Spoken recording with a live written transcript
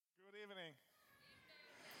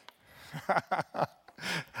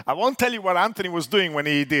I won't tell you what Anthony was doing when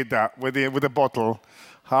he did that with the bottle.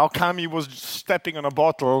 How come he was stepping on a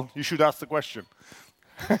bottle? You should ask the question.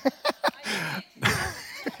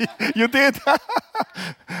 You did?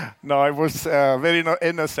 No, it was very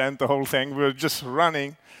innocent, the whole thing. We were just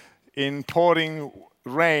running in pouring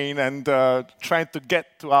rain and trying to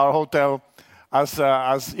get to our hotel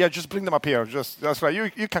yeah, just bring them up here. That's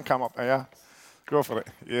right. You can come up. Yeah, go for it.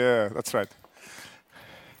 Yeah, that's right.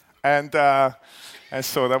 And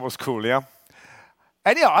so that was cool, yeah.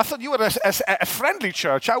 Anyhow, I thought you were a friendly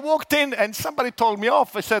church. I walked in and somebody told me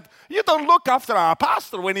off. I said, "You don't look after our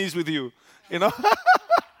pastor when he's with you." You know,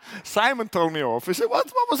 Simon told me off. He said,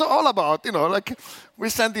 what was it all about? You know, like we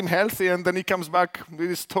sent him healthy and then he comes back with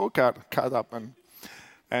his toe cut up. And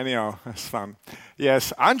anyhow, it's fun.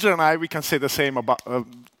 Yes, Angela and I, we can say the same about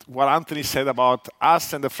what Anthony said about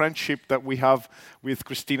us and the friendship that we have with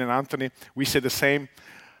Christine and Anthony. We say the same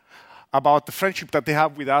about the friendship that they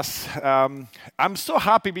have with us. I'm so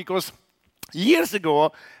happy because years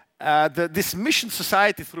ago, this mission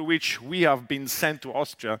society through which we have been sent to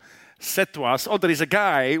Austria said to us, there is a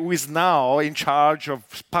guy who is now in charge of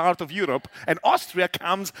part of Europe, and Austria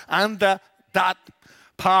comes under that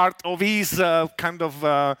part of his what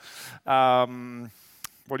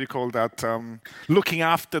do you call that? Looking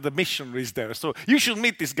after the missionaries there. So you should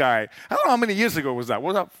meet this guy. I don't know how many years ago was that.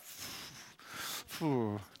 Was that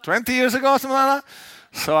 20 years ago, something like that?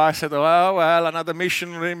 So I said, well, another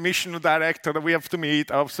mission director that we have to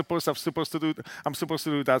meet. I'm supposed to do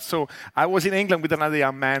that. So I was in England with another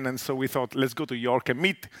young man, and so we thought, let's go to York and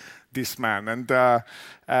meet this man. And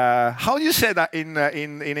how do you say that in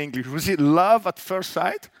English? Was it love at first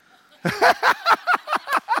sight?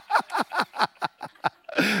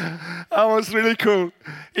 That was really cool,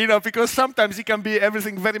 because sometimes it can be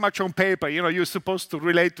everything very much on paper. You're supposed to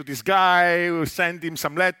relate to this guy, you send him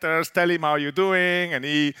some letters, tell him how you're doing, and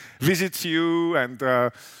he visits you, and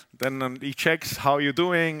then he checks how you're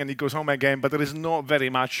doing, and he goes home again. But there is not very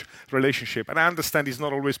much relationship. And I understand it's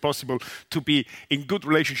not always possible to be in good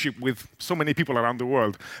relationship with so many people around the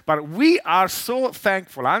world. But we are so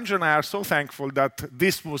thankful, Angela and I are so thankful that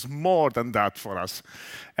this was more than that for us.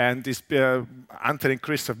 And Anthony and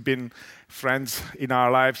Chris have been friends in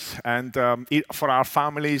our lives, and for our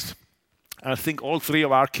families. I think all three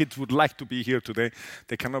of our kids would like to be here today.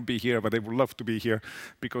 They cannot be here, but they would love to be here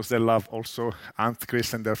because they love also Aunt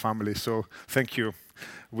Chris and their family. So thank you.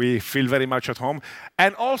 We feel very much at home.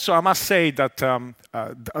 And also, I must say that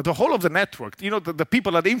the whole of the network, the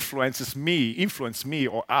people that influence me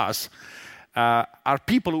or us, are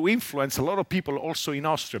people who influence a lot of people also in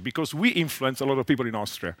Austria, because we influence a lot of people in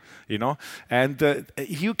Austria, And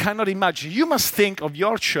you cannot imagine. You must think of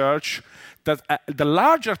your church that the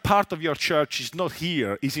larger part of your church is not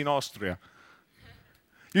here, is in Austria.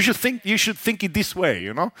 You should think it this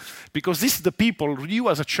way, because this is the people you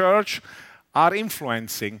as a church are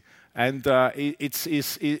influencing. And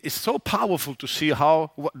it's so powerful to see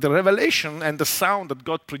how the revelation and the sound that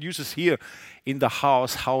God produces here in the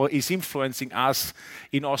house, how it's influencing us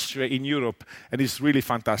in Austria, in Europe, and it's really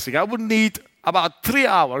fantastic. I would need about 3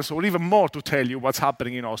 hours or even more to tell you what's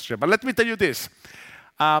happening in Austria. But let me tell you this.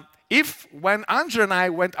 When Angela and I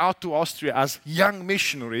went out to Austria as young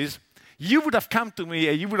missionaries, you would have come to me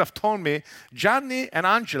and you would have told me, Gianni and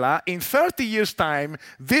Angela, in 30 years' time,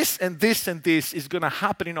 this and this and this is going to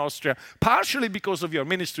happen in Austria, partially because of your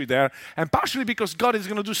ministry there, and partially because God is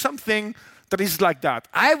going to do something that is like that.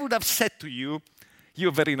 I would have said to you,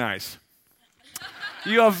 you're very nice.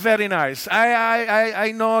 You are very nice.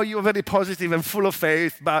 I know you're very positive and full of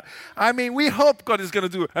faith, but we hope God is going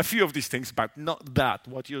to do a few of these things, but not that,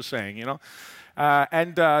 what you're saying,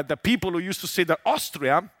 And the people who used to say that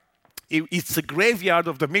Austria, it's a graveyard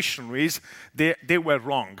of the missionaries, they were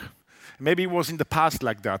wrong. Maybe it was in the past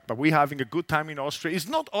like that, but we're having a good time in Austria. It's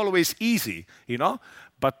not always easy,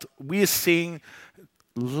 but we're seeing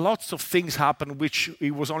lots of things happen which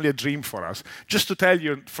it was only a dream for us. Just to tell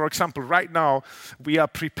you, for example, right now we are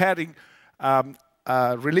preparing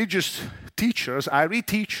religious teachers, IRE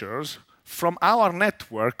teachers, from our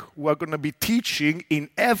network who are going to be teaching in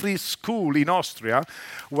every school in Austria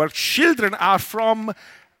where children are from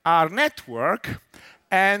our network,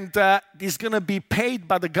 and is going to be paid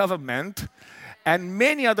by the government, and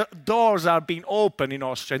many other doors are being opened in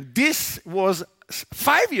Austria. And this was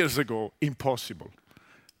 5 years ago impossible.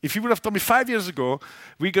 If you would have told me 5 years ago,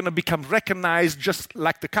 we're going to become recognized just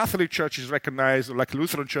like the Catholic Church is recognized or like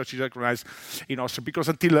Lutheran Church is recognized in Austria, because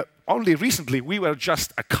until only recently we were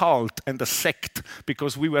just a cult and a sect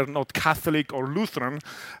because we were not Catholic or Lutheran,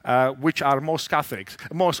 which are most Catholics,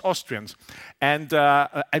 most Austrians.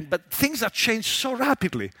 But things have changed so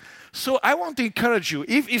rapidly. So I want to encourage you,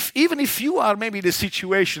 even if you are maybe in a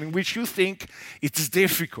situation in which you think it's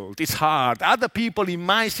difficult, it's hard, other people in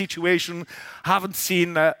my situation haven't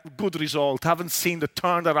seen a good result, haven't seen the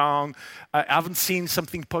turnaround, haven't seen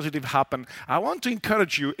something positive happen, I want to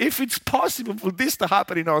encourage you, if it's possible for this to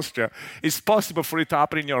happen in Austria, it's possible for it to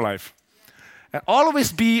happen in your life. And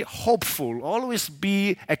always be hopeful, always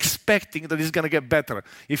be expecting that it's going to get better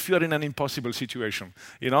if you're in an impossible situation,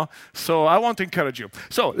 So I want to encourage you.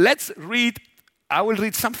 So let's read, I will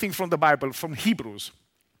read something from the Bible, from Hebrews.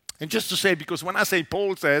 And just to say, because when I say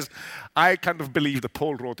Paul says, I kind of believe that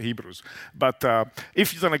Paul wrote Hebrews. But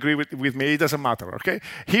if you don't agree with me, it doesn't matter, okay?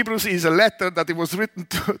 Hebrews is a letter that it was written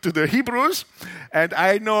to the Hebrews. And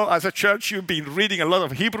I know as a church you've been reading a lot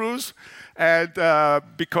of Hebrews. And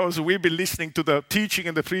because we've been listening to the teaching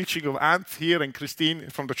and the preaching of Ant here and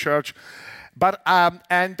Christine from the church. But,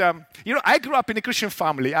 I grew up in a Christian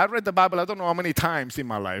family. I read the Bible I don't know how many times in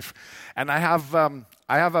my life. And I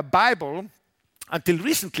have a Bible. Until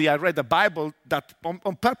recently, I read a Bible that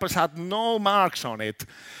on purpose had no marks on it.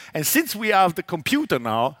 And since we have the computer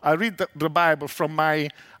now, I read the Bible from my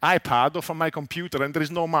iPad or from my computer, and there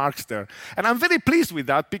is no marks there. And I'm very pleased with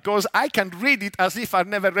that because I can read it as if I've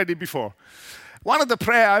never read it before. One of the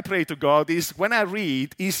prayers I pray to God is, when I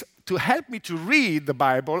read, is to help me to read the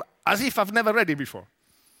Bible as if I've never read it before.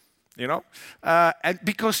 And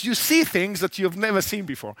because you see things that you've never seen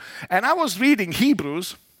before. And I was reading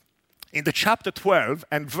Hebrews in the chapter 12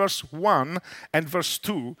 and verse 1 and verse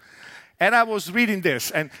 2, and I was reading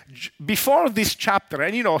this. And before this chapter,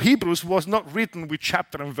 and Hebrews was not written with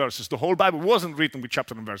chapter and verses. The whole Bible wasn't written with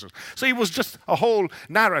chapter and verses. So it was just a whole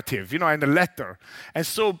narrative, and a letter. And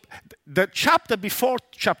so the chapter before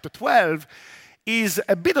chapter 12 is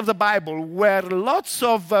a bit of the Bible where lots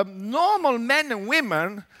of normal men and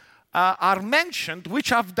women are mentioned which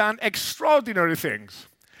have done extraordinary things.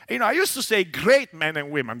 I used to say great men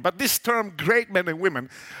and women, but this term great men and women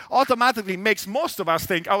automatically makes most of us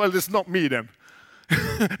think, oh, well, it's not me then.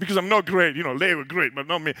 Because I'm not great. They were great, but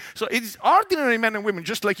not me. So it's ordinary men and women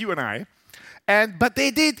just like you and I. But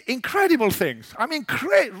they did incredible things. I mean,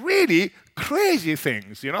 really crazy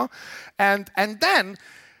things, And then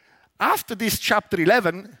after this chapter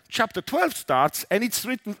 11, chapter 12 starts, and it's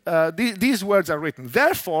written, these words are written.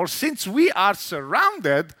 Therefore, since we are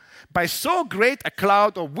surrounded by so great a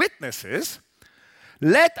cloud of witnesses,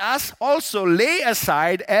 let us also lay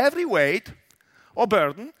aside every weight or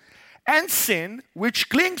burden and sin which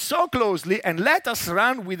clings so closely, and let us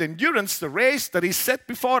run with endurance the race that is set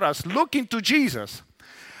before us, looking to Jesus,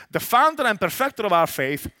 the founder and perfecter of our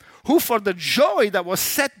faith, who for the joy that was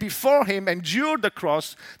set before him endured the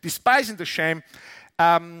cross, despising the shame,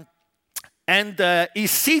 and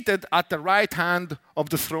is seated at the right hand of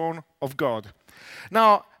the throne of God.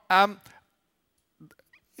 Now,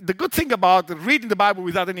 the good thing about reading the Bible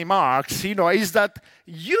without any marks, is that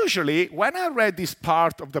usually when I read this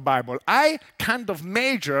part of the Bible, I kind of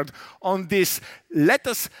majored on this, let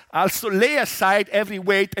us also lay aside every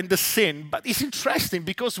weight and the sin. But it's interesting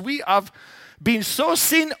because we have been so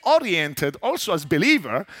sin-oriented also as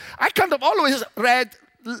believer, I kind of always read,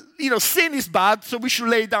 sin is bad, so we should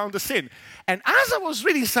lay down the sin. And as I was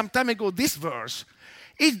reading some time ago this verse,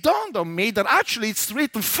 it dawned on me that actually it's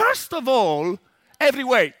written, first of all, every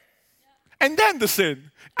weight, and then the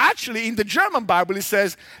sin. Actually, in the German Bible, it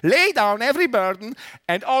says, lay down every burden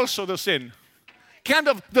and also the sin. Kind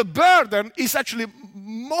of, the burden is actually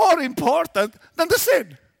more important than the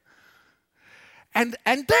sin. And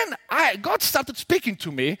then God started speaking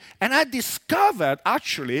to me, and I discovered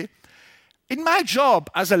actually, in my job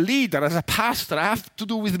as a leader, as a pastor, I have to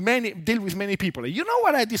deal with many people. You know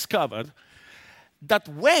what I discovered? That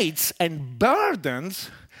weights and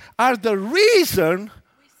burdens are the reason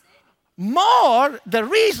why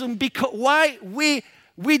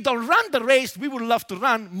we don't run the race we would love to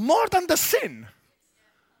run more than the sin.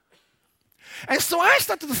 And so I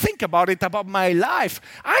started to think about it, about my life.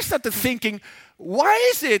 I started thinking,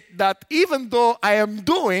 why is it that even though I am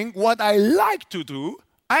doing what I like to do,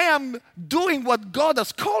 I am doing what God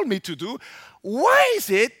has called me to do, why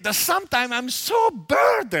is it that sometimes I'm so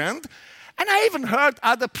burdened? And I even heard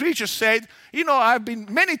other preachers say, I've been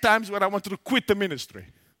many times where I wanted to quit the ministry.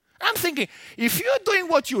 I'm thinking, if you're doing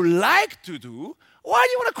what you like to do, why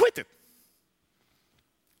do you want to quit it?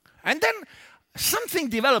 And then something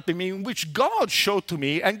developed in me in which God showed to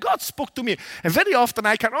me and God spoke to me. And very often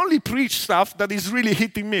I can only preach stuff that is really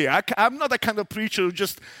hitting me. I'm not a kind of preacher who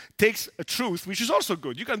just takes a truth, which is also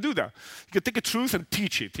good. You can do that. You can take a truth and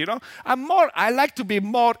teach it, I like to be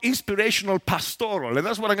more inspirational, pastoral. And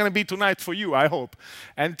that's what I'm going to be tonight for you, I hope.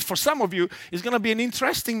 And for some of you, it's going to be an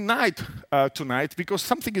interesting night tonight because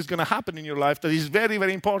something is going to happen in your life that is very,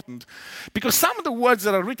 very important. Because some of the words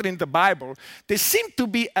that are written in the Bible, they seem to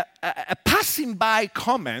be a passing by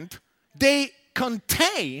comment. They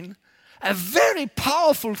contain a very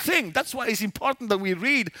powerful thing. That's why it's important that we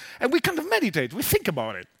read and we kind of meditate, we think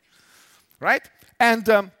about it, right? And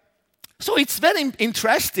so it's very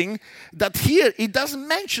interesting that here it doesn't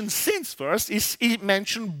mention sins first, it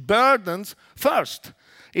mentions burdens first,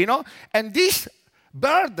 and these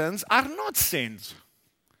burdens are not sins.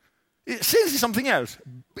 Sins is something else.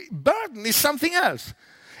 Burden is something else.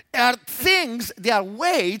 They are things, they are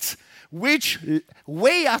weights which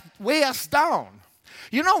weigh us down.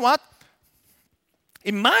 You know what?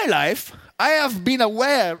 In my life, I have been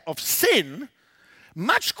aware of sin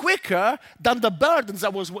much quicker than the burdens I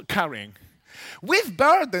was carrying. With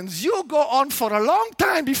burdens, you go on for a long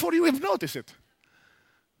time before you even notice it.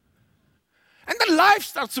 And then life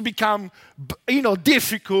starts to become,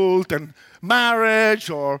 difficult, and marriage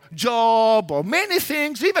or job or many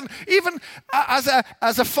things. Even as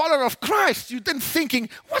a follower of Christ, you're then thinking,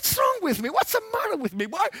 what's wrong with me? What's the matter with me?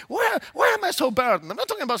 Why am I so burdened? I'm not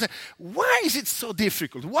talking about saying, why is it so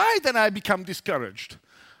difficult? Why then I become discouraged?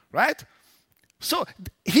 Right? So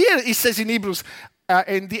here it says in Hebrews,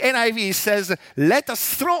 in the NIV, it says, let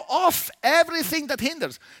us throw off everything that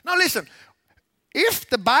hinders. Now listen, if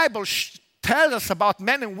the Bible tells us about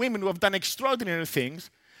men and women who have done extraordinary things,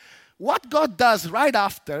 what God does right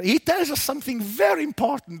after, He tells us something very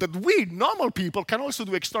important, that we, normal people, can also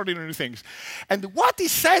do extraordinary things. And what He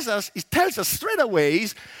tells us straight away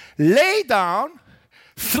is, lay down,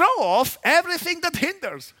 throw off everything that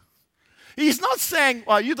hinders. He's not saying,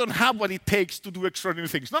 well, you don't have what it takes to do extraordinary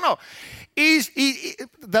things. No.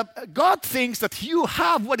 God thinks that you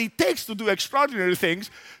have what it takes to do extraordinary things,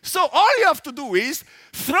 so all you have to do is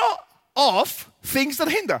throw off things that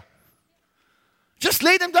hinder. Just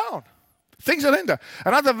lay them down. Things that hinder.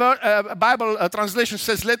 Another Bible translation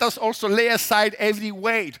says, let us also lay aside every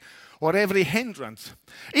weight or every hindrance.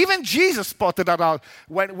 Even Jesus spotted that out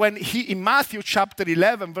when he, in Matthew chapter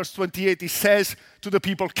 11, verse 28, he says to the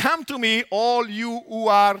people, come to me, all you who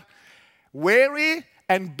are weary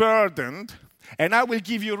and burdened, and I will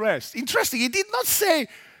give you rest. Interesting, he did not say,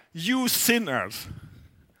 you sinners.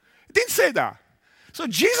 He didn't say that. So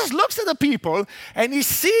Jesus looks at the people and he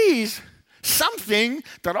sees something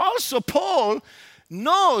that also Paul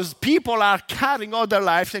knows people are carrying all their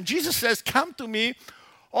lives. And Jesus says, come to me,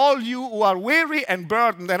 all you who are weary and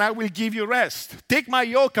burdened, and I will give you rest. Take my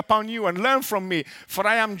yoke upon you and learn from me, for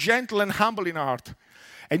I am gentle and humble in heart,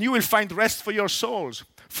 and you will find rest for your souls.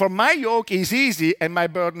 For my yoke is easy and my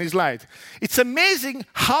burden is light. It's amazing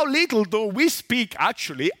how little, though, we speak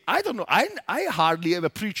actually. I don't know, I hardly ever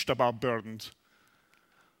preached about burdens.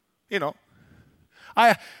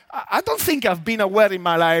 I don't think I've been aware in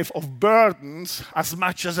my life of burdens as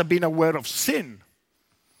much as I've been aware of sin.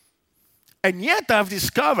 And yet I've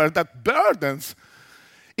discovered that burdens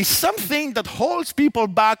is something that holds people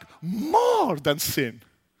back more than sin.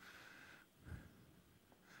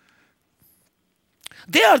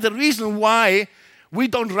 They are the reason why we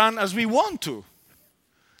don't run as we want to.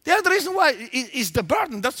 They are the reason why it's the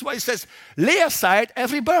burden. That's why it says, lay aside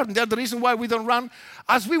every burden. They are the reason why we don't run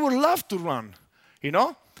as we would love to run,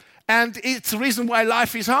 And it's the reason why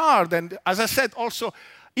life is hard. And as I said also,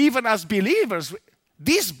 even as believers,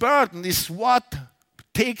 this burden is what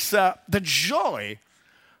takes the joy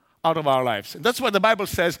out of our lives. And that's what the Bible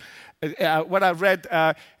says. What I read,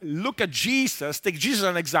 look at Jesus, take Jesus as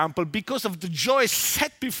an example, because of the joy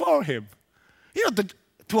set before him.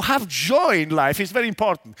 To have joy in life is very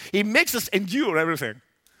important. It makes us endure everything.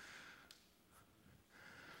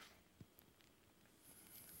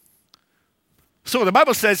 So the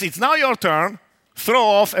Bible says, it's now your turn. Throw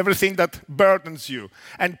off everything that burdens you.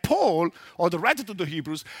 And Paul, or the writer to the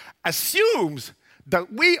Hebrews, assumes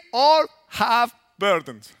that we all have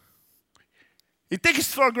burdens. He takes it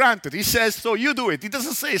for granted. He says, so you do it. He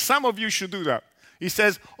doesn't say some of you should do that. He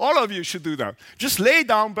says, all of you should do that. Just lay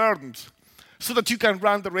down burdens so that you can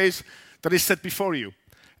run the race that is set before you.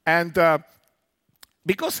 And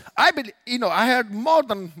because I heard more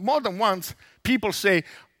than once people say,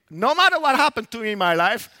 no matter what happened to me in my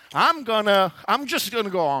life, I'm just gonna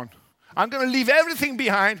go on. I'm gonna leave everything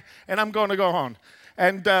behind and I'm gonna go on.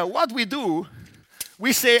 And what we do,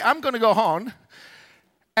 we say, I'm gonna go on,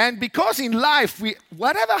 And because in life,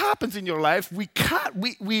 whatever happens in your life, we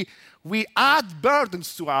add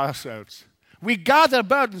burdens to ourselves. We gather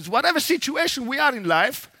burdens. Whatever situation we are in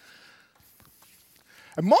life,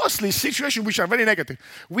 and mostly situations which are very negative,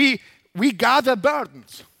 we gather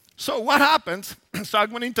burdens. So what happens, so I'm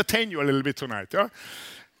going to entertain you a little bit tonight. Yeah?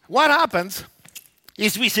 What happens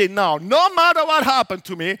is we say, no matter what happened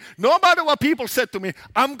to me, no matter what people said to me,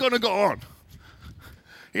 I'm going to go on.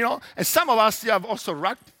 You know, and some of us have also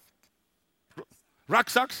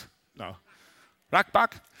rucksacks, no,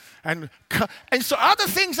 ruckpack. And so other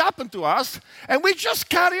things happen to us, and we just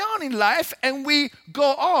carry on in life, and we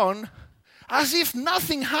go on as if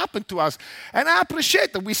nothing happened to us. And I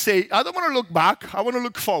appreciate that we say, I don't want to look back, I want to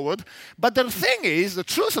look forward. But the thing is, the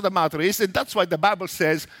truth of the matter is, and that's why the Bible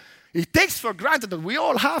says, it takes for granted that we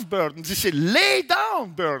all have burdens. It says, lay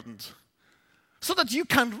down burdens so that you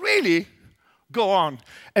can really go on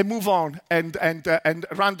and move on and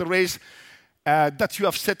run the race that you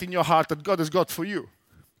have set in your heart that God has got for you.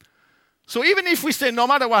 So even if we say, no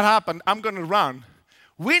matter what happened, I'm going to run,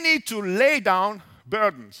 we need to lay down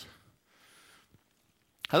burdens.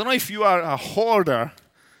 I don't know if you are a hoarder,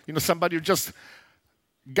 you know, somebody who just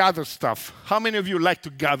gathers stuff. How many of you like to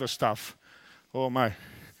gather stuff? Oh, my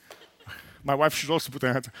wife should also put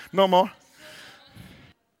her hands. No more?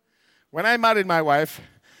 When I married my wife,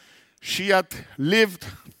 she had lived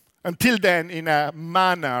until then in a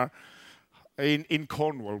manor in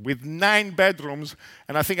Cornwall with 9 bedrooms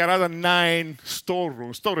and I think another 9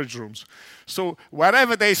 storage rooms. So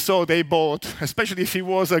whatever they saw, they bought, especially if it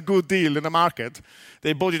was a good deal in the market,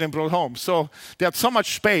 they bought it and brought home. So they had so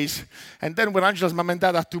much space. And then when Angela's mom and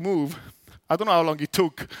dad had to move, I don't know how long it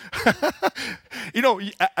took. You know,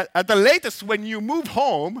 at the latest, when you move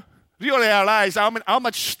home, you realize how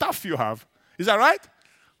much stuff you have. Is that right?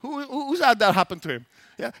 Who's had that happen to him?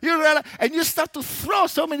 Yeah, you realize, and you start to throw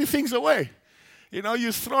so many things away. You know,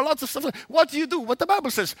 you throw lots of stuff away. What do you do? What the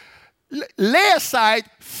Bible says, lay aside,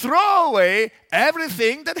 throw away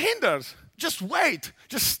everything that hinders. Just wait.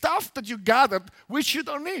 Just stuff that you gathered which you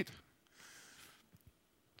don't need.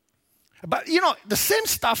 But, you know, the same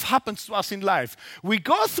stuff happens to us in life. We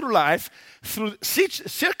go through life, through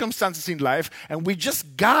circumstances in life, and we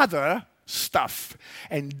just gather stuff.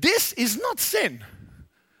 And this is not sin.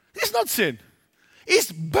 It's not sin.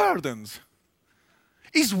 It's burdens.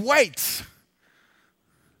 It's weights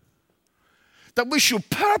that we should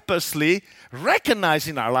purposely recognize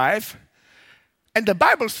in our life. And the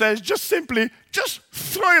Bible says just simply, just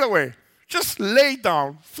throw it away. Just lay it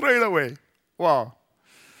down, throw it away. Wow.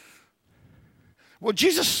 What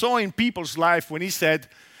Jesus saw in people's life when he said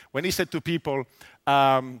to people,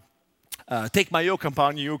 take my yoke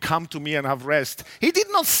upon you, come to me and have rest. He did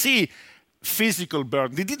not see physical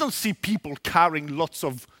burden. He didn't see people carrying lots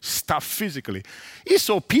of stuff physically. He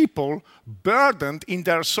saw people burdened in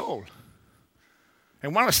their soul.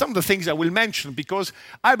 And one of some of the things I will mention, because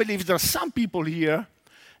I believe there are some people here,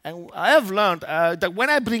 and I have learned that when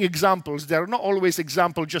I bring examples, they are not always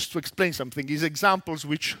examples just to explain something. It's examples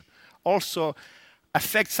which also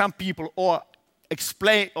affect some people or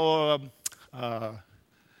explain or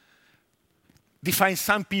define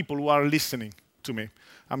some people who are listening to me.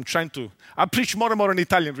 I preach more and more in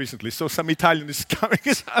Italian recently, so some Italian is coming,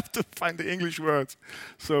 so I have to find the English words,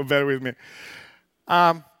 so bear with me.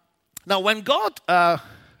 Now, when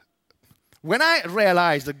I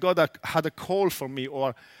realized that God had a call for me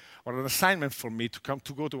or an assignment for me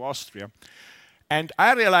to go to Austria, and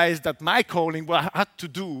I realized that my calling, what I had to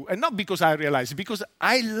do, and not because I realized it, because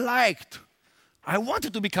I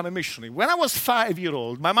wanted to become a missionary. When I was 5 years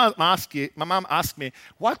old, my mom asked me,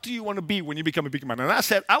 what do you want to be when you become a big man? And I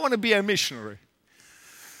said, I want to be a missionary.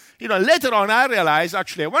 You know, later on I realized,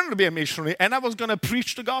 actually, I wanted to be a missionary, and I was going to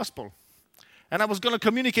preach the gospel. And I was going to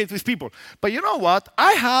communicate with people. But you know what?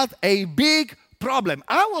 I had a big problem.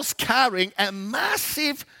 I was carrying a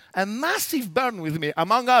massive burden with me,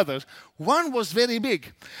 among others. One was very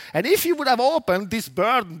big. And if you would have opened this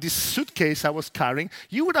burden, this suitcase I was carrying,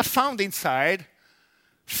 you would have found inside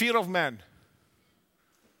fear of man.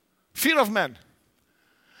 Fear of man.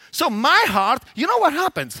 So my heart, you know what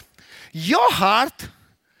happens? Your heart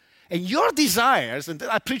and your desires, and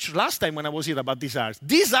I preached last time when I was here about desires.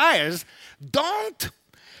 Desires don't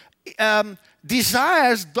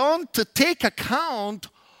take account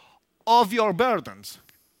of your burdens.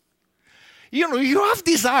 You know, you have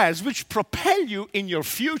desires which propel you in your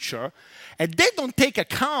future, and they don't take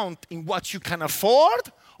account in what you can afford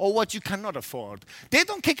or what you cannot afford. They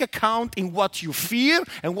don't take account in what you fear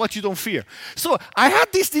and what you don't fear. So I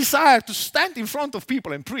had this desire to stand in front of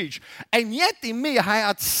people and preach, and yet in me I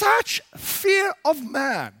had such fear of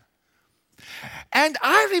man. And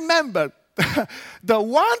I remember the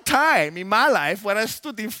one time in my life when I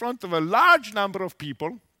stood in front of a large number of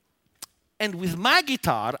people, and with my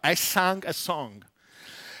guitar, I sang a song.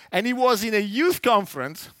 And it was in a youth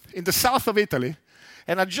conference in the south of Italy,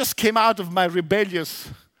 and I just came out of my rebellious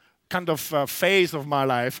kind of phase of my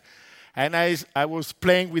life, and I was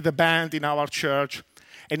playing with a band in our church.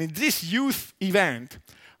 And in this youth event,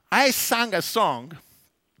 I sang a song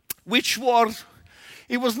which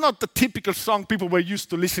it was not the typical song people were used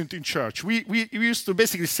to listening to in church. We used to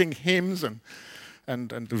basically sing hymns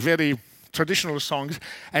and very traditional songs.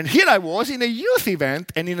 And here I was in a youth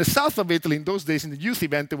event, and in the south of Italy in those days, in the youth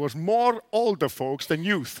event, there was more older folks than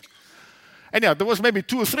youth. And yeah, there was maybe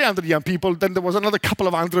 200 or 300 young people. Then there was another couple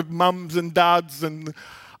of hundred mums and dads and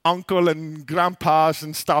uncle and grandpas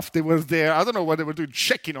and stuff. They were there. I don't know what they were doing,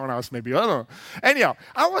 checking on us maybe. I don't know. Anyhow,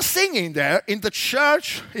 I was singing there in the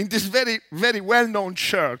church, in this very, very well-known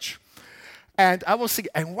church. And I was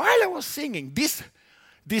singing. And while I was singing, this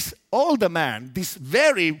older man, this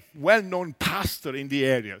very well-known pastor in the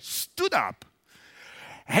area, stood up.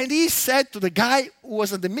 And he said to the guy who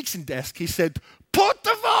was at the mixing desk, he said, "Put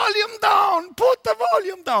the volume down, put the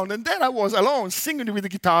volume down." And then I was alone singing with the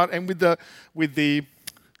guitar and with the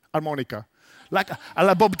harmonica, like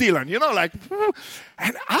Bob Dylan, like.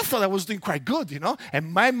 And I thought I was doing quite good,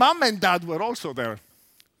 And my mom and dad were also there.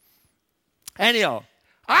 Anyhow,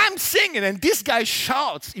 I'm singing, and this guy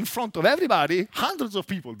shouts in front of everybody, hundreds of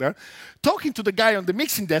people there, talking to the guy on the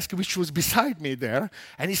mixing desk, which was beside me there,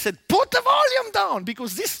 and he said, "Put the volume down,"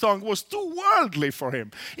 because this song was too worldly for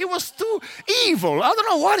him. It was too evil. I don't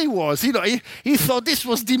know what it was. He thought this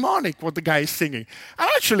was demonic, what the guy is singing. And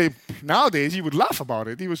actually, nowadays, he would laugh about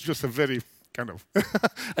it. It was just a very kind of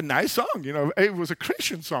a nice song, It was a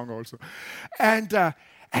Christian song also. And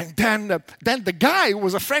then the guy who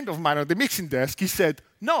was a friend of mine on the mixing desk, he said,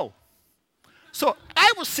 "No." So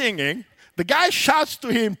I was singing, the guy shouts to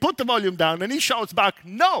him, "Put the volume down," and he shouts back,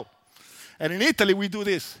 "No." And in Italy, we do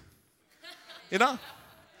this. It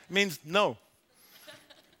means no.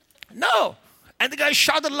 No. And the guy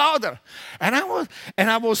shouted louder. And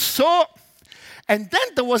I was so... And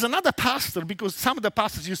then there was another pastor, because some of the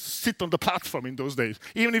pastors used to sit on the platform in those days,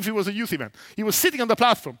 even if it was a youth event. He was sitting on the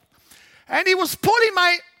platform. And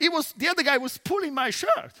the other guy was pulling my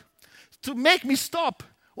shirt to make me stop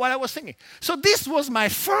while I was singing. So this was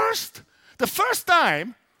the first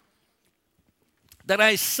time that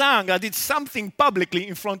I did something publicly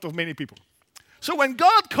in front of many people. So when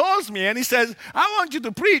God calls me and he says, "I want you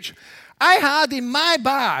to preach," I had in my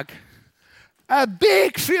bag a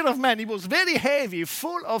big fear of man. It was very heavy,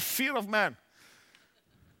 full of fear of man.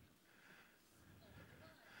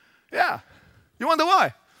 Yeah. You wonder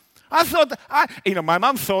why? I thought, my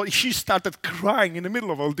mom thought, she started crying in the middle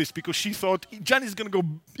of all this because she thought Johnny's going to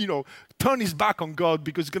go, turn his back on God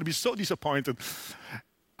because he's going to be so disappointed.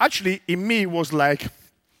 Actually, in me, it was like,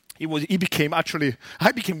 I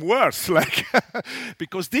became worse, like,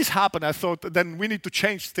 because this happened. I thought, then we need to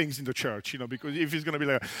change things in the church, because if it's going to be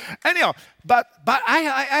like, anyhow, but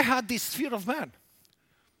I had this fear of man.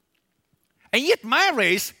 And yet my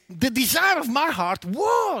race, the desire of my heart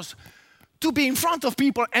was to be in front of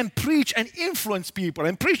people and preach and influence people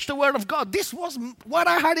and preach the word of God. This was what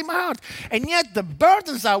I had in my heart. And yet the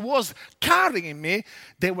burdens I was carrying in me,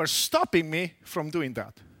 they were stopping me from doing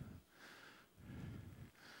that.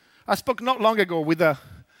 I spoke not long ago with a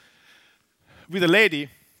lady.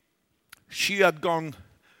 She had gone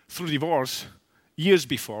through divorce years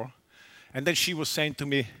before. And then she was saying to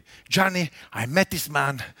me, "Johnny, I met this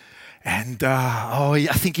man. And I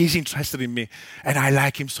think he's interested in me, and I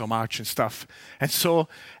like him so much and stuff." And so,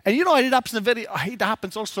 it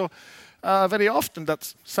happens also very often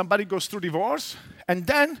that somebody goes through divorce, and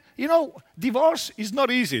then divorce is not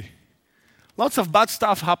easy. Lots of bad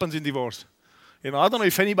stuff happens in divorce. I don't know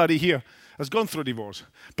if anybody here has gone through divorce,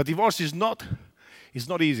 but divorce is not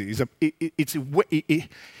easy.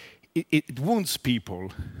 It wounds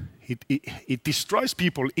people. It destroys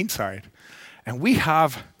people inside. And we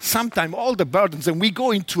have sometimes all the burdens, and we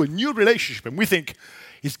go into a new relationship, and we think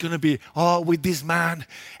it's going to be, with this man,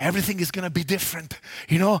 everything is going to be different.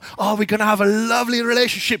 We're going to have a lovely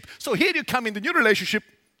relationship. So here you come in the new relationship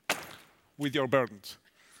with your burdens.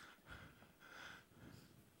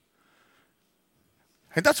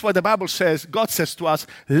 And that's why the Bible says, God says to us,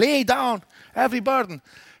 lay down every burden,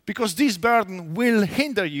 because this burden will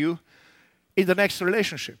hinder you in the next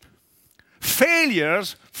relationship.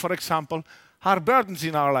 Failures, for example, are burdens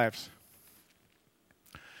in our lives.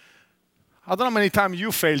 I don't know how many times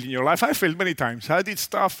you failed in your life. I failed many times. I did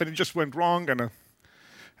stuff and it just went wrong, and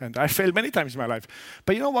And I failed many times in my life.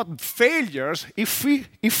 But you know what? Failures, if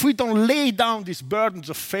we don't lay down these burdens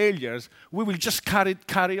of failures, we will just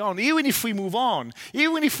carry on. Even if we move on,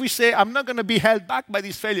 even if we say, I'm not going to be held back by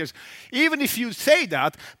these failures, even if you say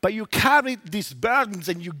that, but you carry these burdens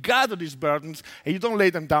and you gather these burdens and you don't lay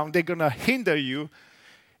them down, they're going to hinder you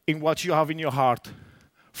in what you have in your heart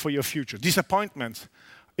for your future. Disappointment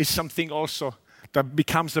is something also that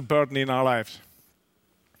becomes a burden in our lives.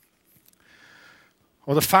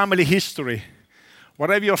 Or the family history,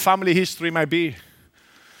 whatever your family history might be.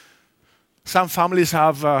 Some families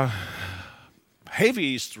have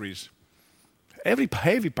heavy histories, heavy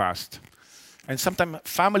past. And sometimes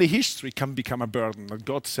family history can become a burden. And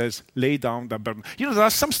God says, lay down that burden. You know,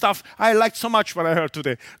 there's some stuff I liked so much what I heard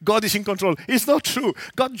today. God is in control. It's not true.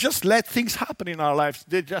 God just let things happen in our lives.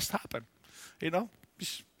 They just happen. You know?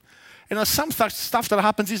 Some stuff that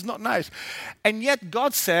happens is not nice. And yet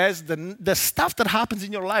God says the stuff that happens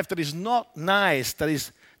in your life that is not nice,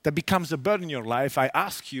 that becomes a burden in your life, I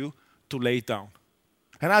ask you to lay it down.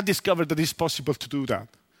 And I discovered that it's possible to do that.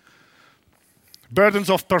 Burdens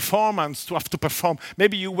of performance, to have to perform.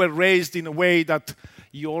 Maybe you were raised in a way that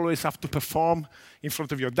you always have to perform in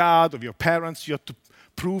front of your dad, of your parents. You have to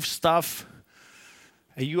prove stuff.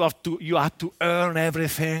 And you have to earn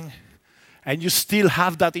everything. And you still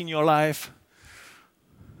have that in your life.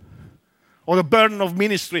 Or the burden of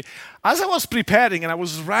ministry. As I was preparing and I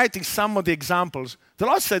was writing some of the examples, the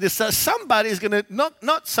Lord said, somebody is going to,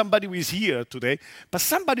 not somebody who is here today, but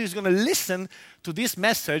somebody who's going to listen to this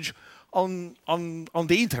message on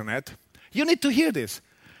the internet. You need to hear this.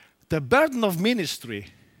 The burden of ministry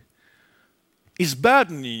is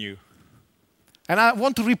burdening you. And I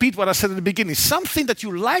want to repeat what I said at the beginning. Something that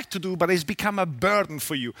you like to do, but it's become a burden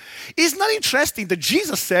for you. Isn't that interesting that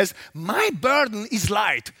Jesus says, my burden is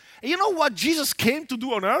light. And you know what Jesus came to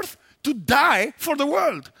do on earth? To die for the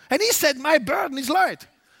world. And he said, my burden is light.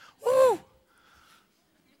 Oh,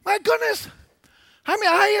 my goodness. I mean,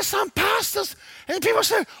 I hear some pastors, and people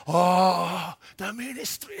say, oh, the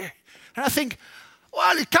ministry. And I think,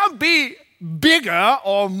 well, it can't be bigger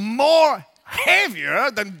or more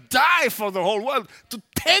heavier than die for the whole world, to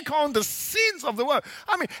take on the sins of the world.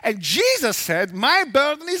 I mean, and Jesus said, my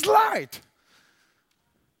burden is light.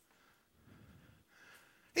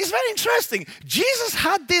 It's very interesting. Jesus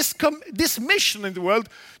had this mission in the world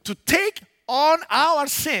to take on our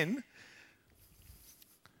sin,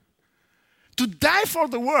 to die for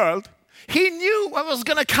the world. He knew what was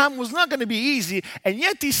going to come was not going to be easy, and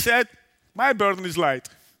yet he said, my burden is light.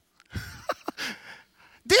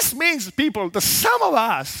 This means, people, that some of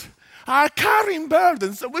us are carrying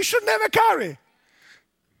burdens that we should never carry.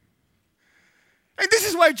 And this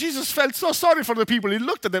is why Jesus felt so sorry for the people. He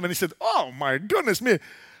looked at them and he said, oh my goodness me,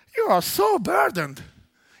 you are so burdened.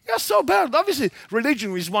 You are so burdened. Obviously,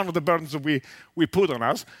 religion is one of the burdens that we put on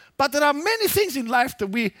us. But there are many things in life that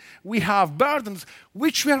we have burdens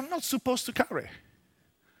which we are not supposed to carry.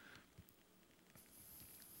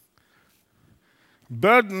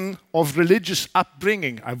 Burden of religious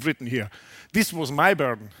upbringing, I've written here. This was my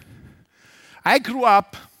burden. I grew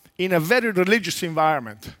up in a very religious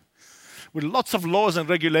environment with lots of laws and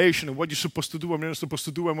regulation and what you're supposed to do and what you're not supposed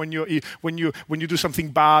to do. And when you do something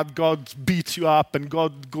bad, God beats you up and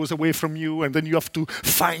God goes away from you, and then you have to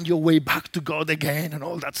find your way back to God again and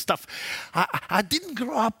all that stuff. I didn't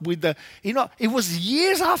grow up with it was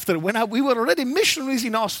years after when we were already missionaries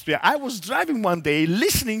in Austria. I was driving one day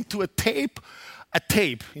listening to a tape,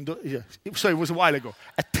 so it was a while ago,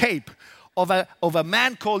 a tape of a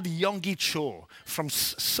man called Yonggi Cho from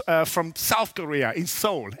South Korea in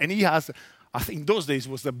Seoul. And he has, I think in those days,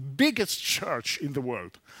 was the biggest church in the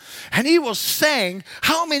world. And he was saying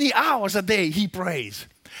how many hours a day he prays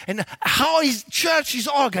and how his church is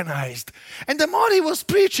organized. And the more he was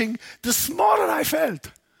preaching, the smaller I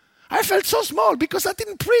felt. I felt so small because I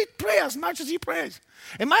didn't pray as much as he prays.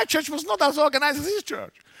 And my church was not as organized as his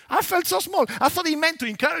church. I felt so small. I thought he meant to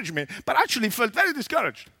encourage me, but actually felt very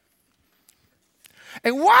discouraged.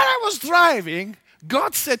 And while I was driving,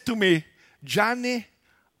 God said to me, Gianni,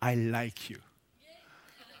 I like you.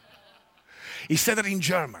 He said it in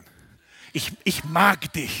German. Ich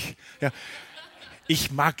mag dich. Yeah.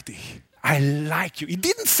 Ich mag dich. I like you. He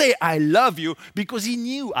didn't say I love you because he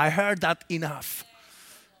knew I heard that enough.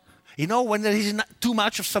 You know, when there is too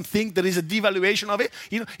much of something, there is a devaluation of it.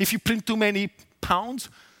 You know, if you print too many pounds,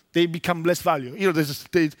 they become less value. You know,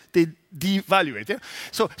 they devalue it. Yeah?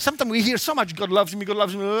 So sometimes we hear so much, God loves me, God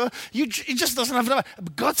loves me. It just doesn't have enough.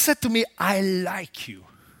 But God said to me, I like you.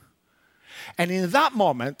 And in that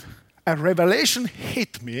moment, a revelation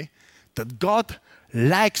hit me that God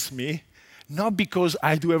likes me, not because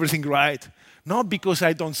I do everything right, Not because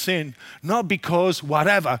I don't sin, not because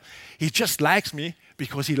whatever. He just likes me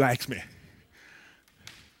because he likes me.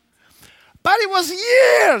 But it was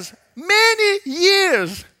years, many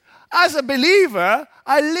years. As a believer,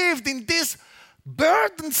 I lived in this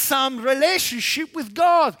burdensome relationship with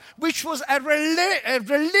God, which was a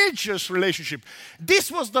religious relationship. This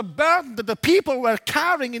was the burden that the people were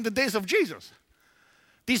carrying in the days of Jesus.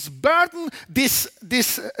 This burden, this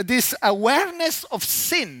awareness of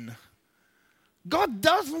sin. God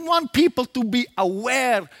doesn't want people to be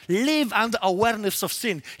aware, live under awareness of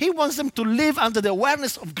sin. He wants them to live under the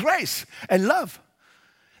awareness of grace and love.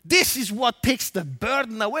 This is what takes the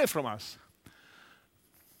burden away from us.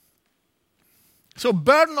 So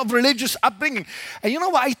burden of religious upbringing. And you know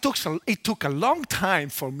what? It took a long time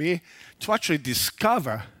for me to actually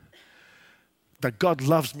discover that God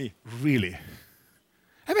loves me really.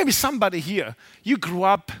 And maybe somebody here, you grew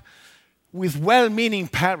up with well-meaning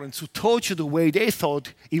parents who taught you the way they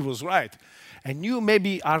thought it was right. And you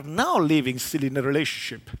maybe are now living still in a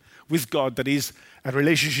relationship with God that is a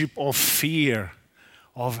relationship of fear,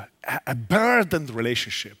 of a burdened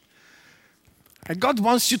relationship. And God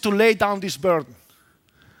wants you to lay down this burden.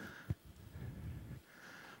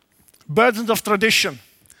 Burdens of tradition.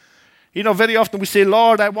 You know, very often we say,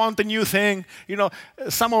 Lord, I want a new thing. You know,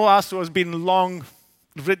 some of us who has been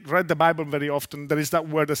read the Bible very often, there is that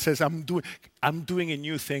word that says, I'm doing a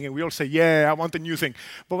new thing. And we all say, yeah, I want a new thing.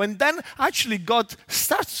 But when then actually God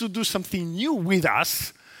starts to do something new with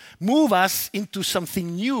us, move us into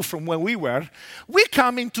something new from where we were, we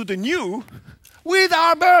come into the new with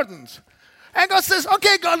our burdens. And God says,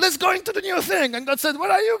 okay, God, let's go into the new thing. And God said,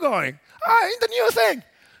 where are you going? In the new thing.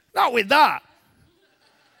 Not with that.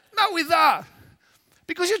 Not with that.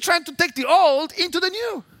 Because you're trying to take the old into the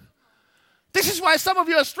new. This is why some of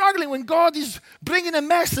you are struggling when God is bringing a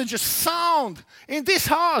message, a sound in this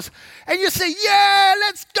house. And you say, yeah,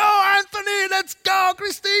 let's go, Anthony, let's go,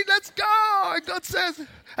 Christine, let's go. And God says,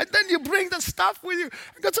 and then you bring the stuff with you.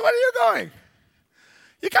 And God says, where are you going?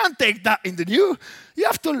 You can't take that in the new. You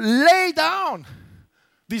have to lay down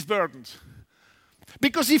these burdens.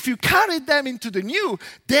 Because if you carry them into the new,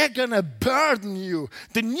 they're going to burden you.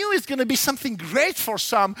 The new is going to be something great for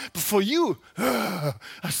some, but for you,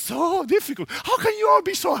 it's so difficult. How can you all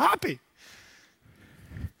be so happy?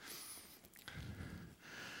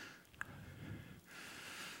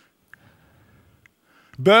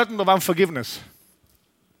 Burden of unforgiveness.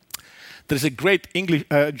 There's a great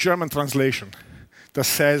German translation that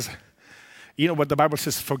says, you know what the Bible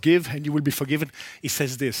says, forgive and you will be forgiven? It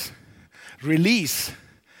says this. Release,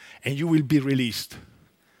 and you will be released.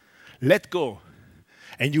 Let go,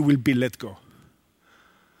 and you will be let go.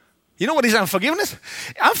 You know what is unforgiveness?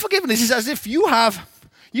 Unforgiveness is as if you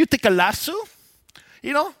take a lasso,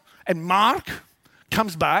 you know, and Mark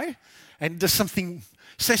comes by and does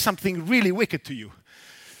says something really wicked to you.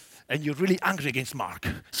 And you're really angry against Mark.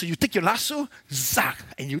 So you take your lasso, zack,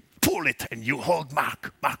 and you pull it, and you hold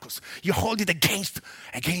Marcus. You hold it against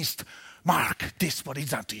Mark, this is what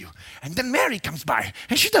he's done to you. And then Mary comes by,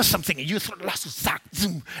 and she does something, and you throw the lasso, zack,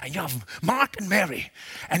 zoom, and you have Mark and Mary.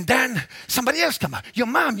 And then somebody else comes, your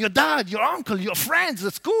mom, your dad, your uncle, your friends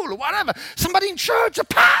at school, or whatever. Somebody in church, a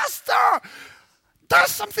pastor,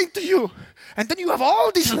 does something to you. And then you have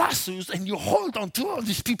all these lassos, and you hold on to all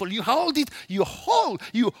these people. You hold it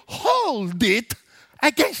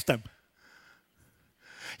against them.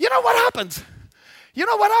 You know what happens? You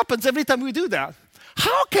know what happens every time we do that?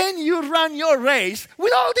 How can you run your race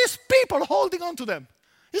with all these people holding on to them?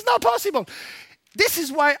 It's not possible. This is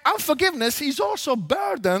why unforgiveness is also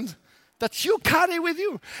burdened that you carry with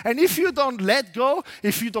you. And if you don't let go,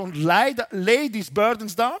 if you don't lay these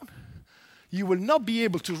burdens down, you will not be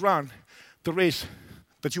able to run the race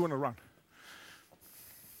that you want to run.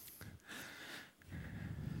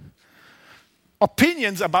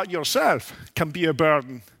 Opinions about yourself can be a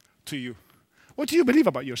burden to you. What do you believe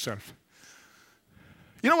about yourself?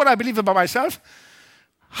 You know what I believe about myself?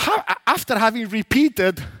 After having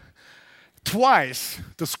repeated twice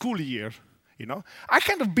the school year, you know, I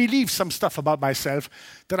kind of believe some stuff about myself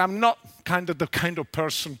that I'm not the kind of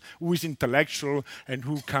person who is intellectual and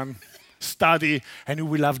who can study and who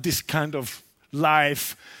will have this kind of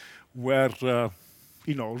life where,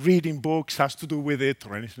 reading books has to do with it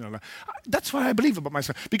or anything like that. That's what I believe about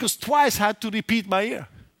myself. Because twice I had to repeat my year.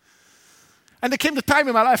 And there came the time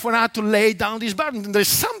in my life when I had to lay down these burdens. And there's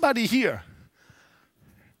somebody here.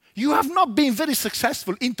 You have not been very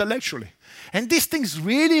successful intellectually. And these things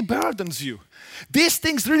really burdens you. These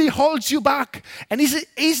things really holds you back. And is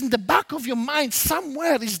in the back of your mind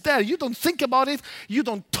somewhere. It's there. You don't think about it. You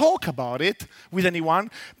don't talk about it with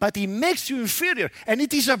anyone. But it makes you inferior. And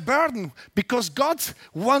it is a burden because God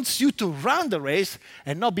wants you to run the race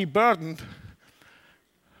and not be burdened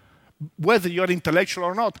whether you're intellectual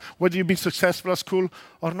or not, whether you've been successful at school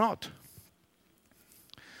or not.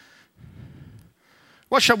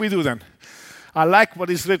 What shall we do then? I like what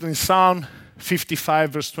is written in Psalm 55,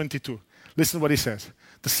 verse 22. Listen to what it says.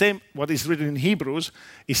 The same, what is written in Hebrews,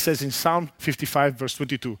 it says in Psalm 55, verse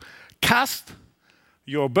 22. Cast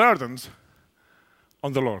your burdens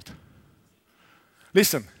on the Lord.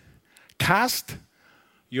 Listen, cast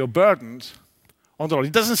your burdens on the Lord.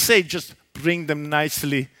 It doesn't say just bring them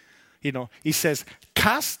nicely. It says,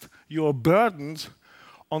 cast your burdens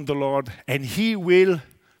on the Lord and He will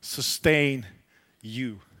sustain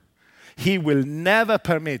you. He will never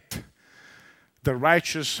permit the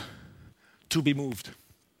righteous to be moved.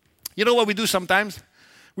 You know what we do sometimes?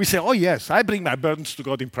 We say, oh yes, I bring my burdens to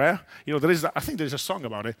God in prayer. I think there's a song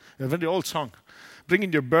about it, a very old song.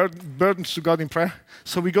 Bringing your burdens to God in prayer.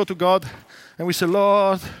 So we go to God and we say,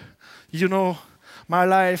 Lord, you know my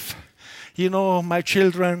life, you know my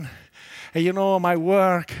children, and you know my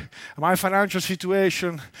work, my financial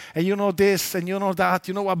situation, and you know this, and you know that,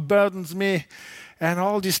 you know what burdens me, and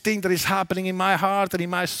all these things that is happening in my heart and in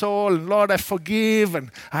my soul, and Lord, I forgive, and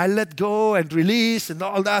I let go and release, and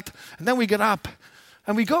all that. And then we get up,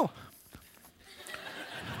 and we go.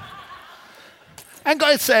 And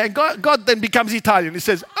God then becomes Italian. He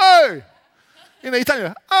says, "Hey," in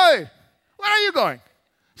Italian, "Hey, where are you going?"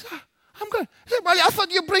 So, I'm going. He said, "Well, I thought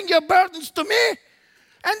you bring your burdens to me,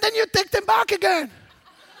 and then you take them back again."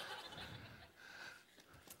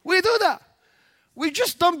 We do that. We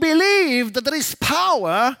just don't believe that there is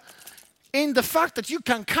power in the fact that you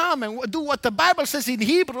can come and do what the Bible says in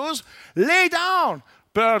Hebrews, lay down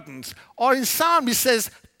burdens. Or in Psalm it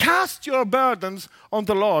says, cast your burdens on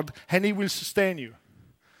the Lord and He will sustain you.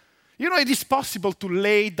 You know, it is possible to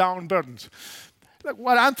lay down burdens. Like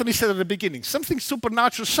what Anthony said at the beginning, something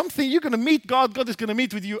supernatural, something you're going to meet God, God is going to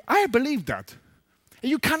meet with you. I believe that. And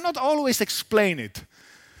you cannot always explain it.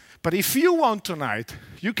 But if you want tonight,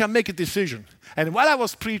 you can make a decision. And while I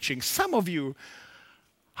was preaching, some of you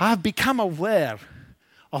have become aware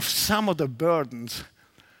of some of the burdens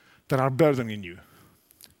that are burdening you.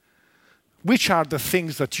 Which are the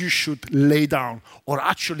things that you should lay down or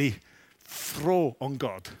actually throw on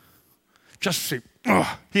God? Just say,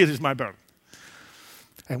 oh, here is my burden.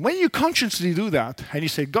 And when you consciously do that, and you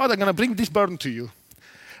say, God, I'm going to bring this burden to you,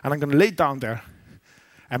 and I'm going to lay it down there,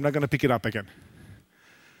 I'm not going to pick it up again.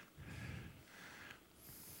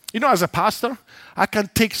 You know, as a pastor, I can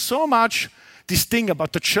take so much this thing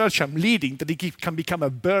about the church I'm leading that it can become a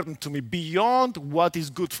burden to me beyond what is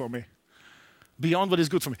good for me. Beyond what is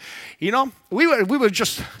good for me. You know, we were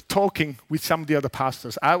just talking with some of the other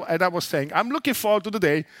pastors, and I was saying, I'm looking forward to the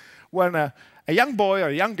day when a young boy or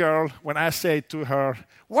a young girl, when I say to her,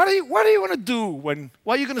 what do you want to do? What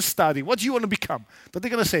are you going to study? What do you want to become? That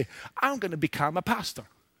they're going to say, I'm going to become a pastor.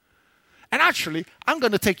 And actually, I'm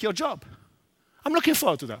going to take your job. I'm looking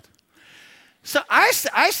forward to that. So I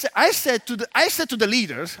said to the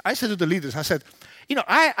leaders, I said, you know,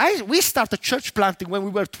 we started church planting when we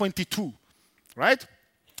were 22, right?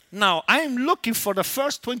 Now, I'm looking for the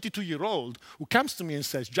first 22-year-old who comes to me and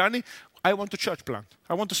says, Johnny, I want to church plant.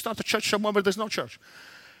 I want to start a church somewhere where there's no church.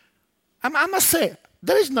 I must say,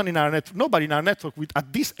 there is nobody in our network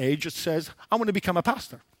at this age that says, I want to become a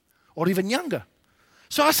pastor, or even younger.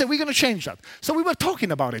 So I said, we're going to change that. So we were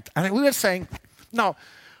talking about it, and we were saying, now,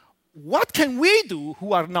 what can we do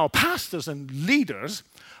who are now pastors and leaders?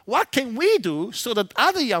 What can we do so that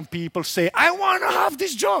other young people say, I want to have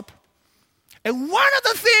this job? And one of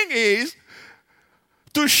the things is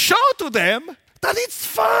to show to them that it's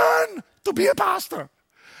fun to be a pastor.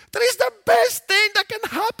 That is the best thing that can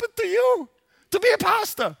happen to you, to be a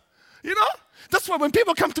pastor. You know? That's why when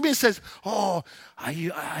people come to me and says, oh, are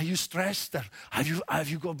you stressed? Have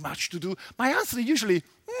you got much to do? My answer is usually,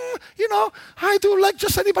 you know, I do like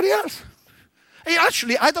just anybody else. And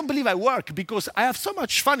actually, I don't believe I work because I have so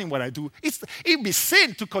much fun in what I do. It'd be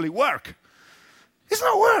sin to call it work. It's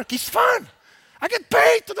not work, it's fun. I get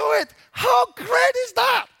paid to do it. How great is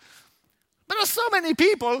that? There are so many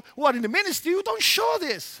people who are in the ministry who don't show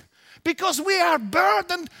this because we are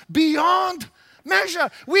burdened beyond measure.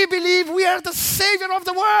 We believe we are the savior of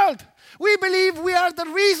the world. We believe we are the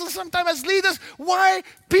reason sometimes as leaders why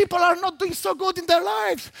people are not doing so good in their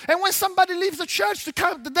lives. And when somebody leaves the church,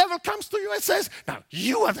 the devil comes to you and says, now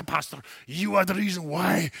you are the pastor. You are the reason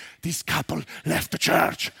why this couple left the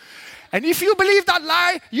church. And if you believe that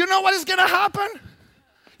lie, you know what is going to happen?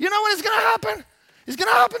 You know what is going to happen? It's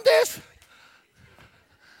going to happen this.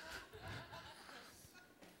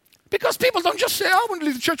 Because people don't just say, I want to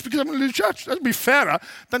leave the church because I want to leave the church. That would be fairer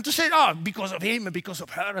than to say, oh, because of him and because of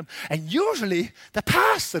her. And usually, the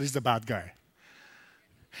pastor is the bad guy.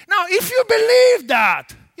 Now, if you believe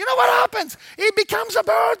that, you know what happens? It becomes a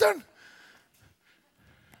burden.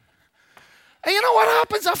 And you know what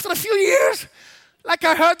happens after a few years? Like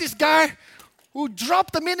I heard this guy who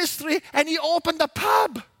dropped the ministry and he opened a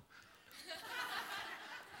pub.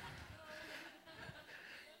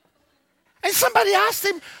 And somebody asked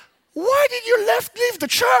him, why did you leave the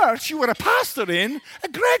church you were a pastor in, a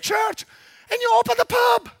great church, and you opened a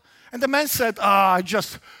pub? And the man said, I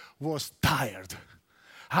just was tired.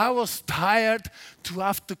 I was tired to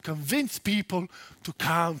have to convince people to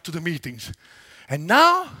come to the meetings. And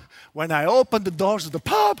now, when I open the doors of the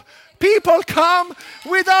pub, people come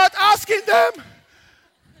without asking them.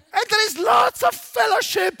 And there is lots of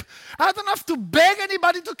fellowship. I don't have to beg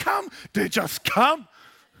anybody to come. They just come.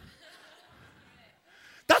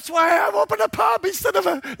 That's why I've opened a pub instead of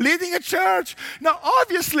leading a church. Now,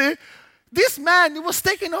 obviously, this man, he was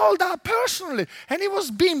taking all that personally, and he was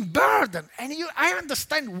being burdened. And I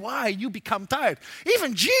understand why you become tired.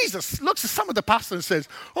 Even Jesus looks at some of the pastors and says,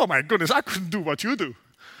 oh my goodness, I couldn't do what you do.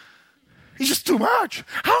 It's just too much.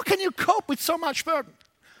 How can you cope with so much burden?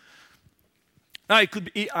 Now, it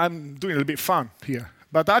could be, I'm doing a little bit fun here,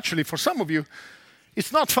 but actually, for some of you,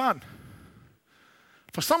 it's not fun.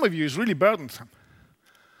 For some of you, it's really burdensome.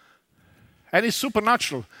 And it's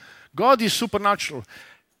supernatural. God is supernatural.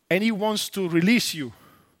 And He wants to release you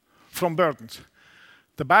from burdens.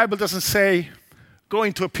 The Bible doesn't say go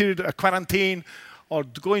into a quarantine or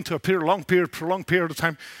go into a prolonged period of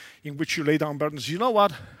time in which you lay down burdens. You know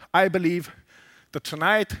what? I believe that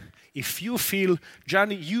tonight, if you feel,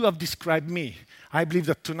 Johnny, you have described me. I believe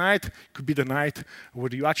that tonight could be the night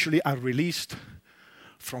where you actually are released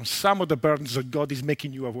from some of the burdens that God is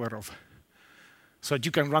making you aware of. So that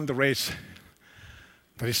you can run the race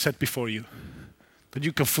that is set before you. That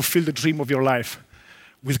you can fulfill the dream of your life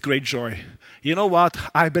with great joy. You know what?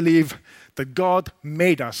 I believe that God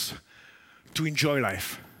made us to enjoy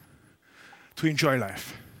life. To enjoy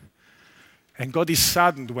life. And God is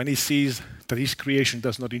saddened when He sees that His creation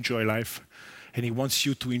does not enjoy life. And He wants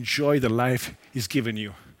you to enjoy the life He's given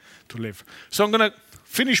you to live. So I'm going to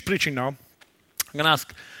finish preaching now. I'm going to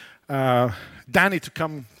ask Danny to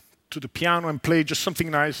come to the piano and play just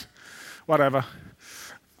something nice. Whatever.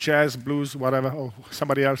 Jazz, blues, whatever, or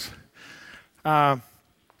somebody else. And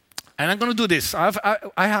I'm going to do this. I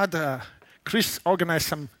had Chris organize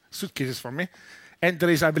some suitcases for me. And there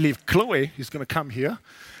is, I believe, Chloe is going to come here.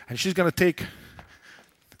 And she's going to take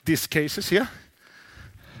these cases here.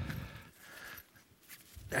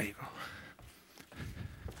 There you go.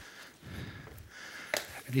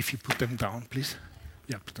 And if you put them down, please.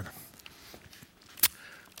 Yeah, put them down.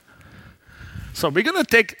 So we're going to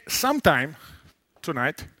take some time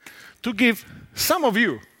tonight to give some of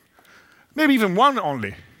you, maybe even one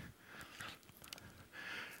only,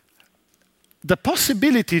 the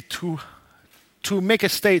possibility to make a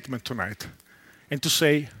statement tonight and to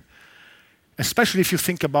say, especially if you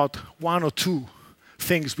think about one or two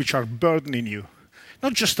things which are burdening you,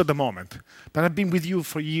 not just at the moment, but have been with you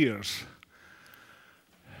for years.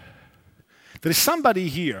 There is somebody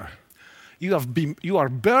here. You are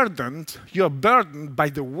burdened by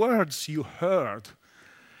the words you heard.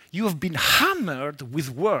 You have been hammered with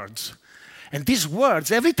words. And these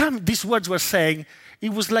words, every time these words were saying,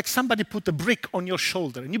 it was like somebody put a brick on your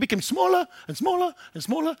shoulder. And you became smaller and smaller and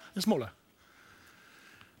smaller and smaller.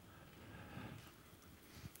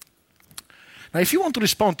 Now, if you want to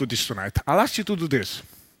respond to this tonight, I'll ask you to do this.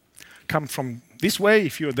 Come from this way.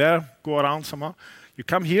 If you're there, go around somehow. You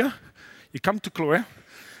come here. You come to Chloe.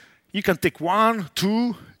 You can take 1,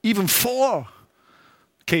 2, even 4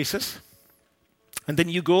 cases. And then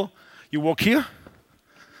you go, you walk here,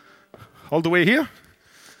 all the way here.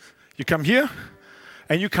 You come here,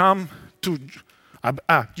 and you come to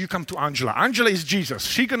Angela. Angela is Jesus.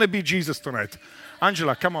 She's going to be Jesus tonight.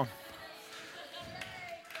 Angela, come on.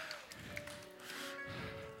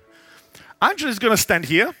 Angela is going to stand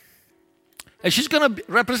here, and she's going to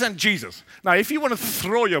represent Jesus. Now, if you want to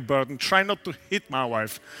throw your burden, try not to hit my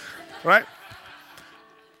wife, right?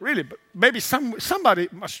 Really, but maybe somebody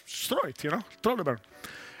must throw it, throw the burden.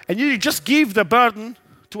 And you just give the burden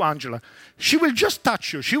to Angela. She will just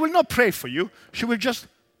touch you. She will not pray for you. She will just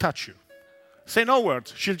touch you. Say no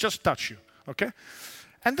words. She'll just touch you. Okay?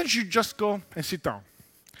 And then you just go and sit down.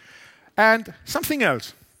 And something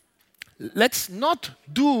else. Let's not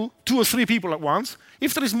do 2 or 3 people at once.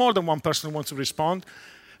 If there is more than one person who wants to respond,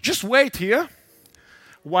 just wait here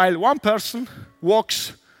while one person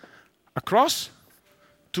walks across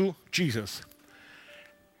to Jesus.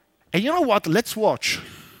 And you know what? Let's watch.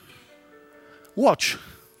 Watch.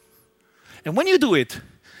 And when you do it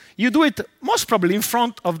most probably in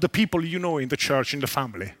front of the people you know in the church, in the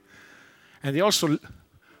family. And they're also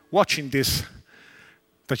watching this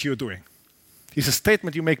that you're doing. It's a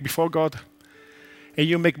statement you make before God and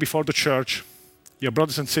you make before the church, your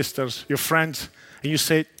brothers and sisters, your friends, and you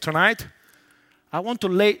say, tonight, I want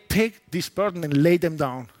to take this burden and lay them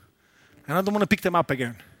down. And I don't want to pick them up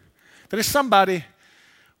again. There is somebody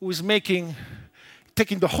who is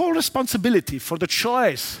taking the whole responsibility for the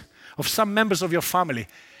choice of some members of your family.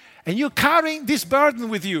 And you're carrying this burden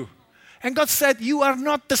with you. And God said, you are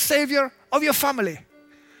not the savior of your family.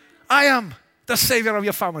 I am the savior of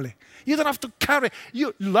your family. You don't have to carry,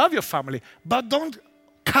 you love your family, but don't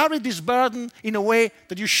carry this burden in a way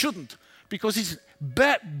that you shouldn't, because it's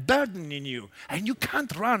burdening you, and you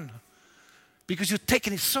can't run because you're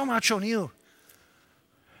taking it so much on you.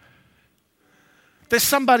 There's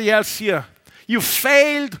somebody else here. You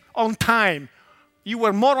failed on time. You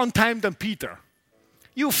were more on time than Peter.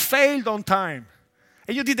 You failed on time.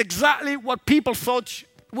 And you did exactly what people thought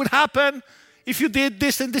would happen if you did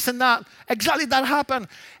this and this and that. Exactly that happened.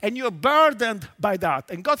 And you're burdened by that.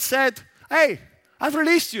 And God said, hey, I've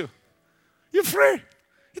released you. You're free.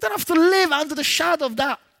 You don't have to live under the shadow of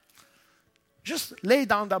that. Just lay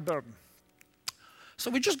down that burden. So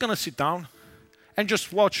we're just going to sit down and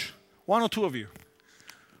just watch 1 or 2 of you.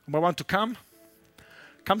 I want to come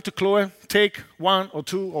to Chloe, take 1 or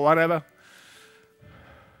 2 or whatever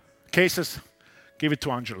cases, give it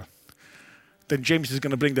to Angela. Then James is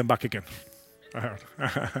going to bring them back again. I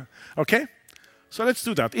heard. Okay? So let's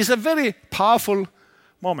do that. It's a very powerful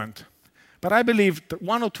moment. But I believe that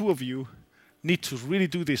 1 or 2 of you need to really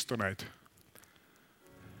do this tonight.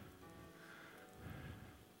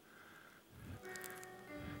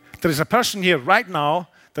 There is a person here right now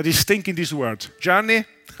that is thinking these words. Gianni,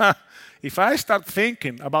 if I start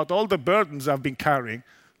thinking about all the burdens I've been carrying,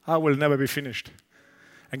 I will never be finished.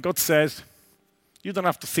 And God says, you don't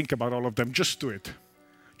have to think about all of them. Just do it.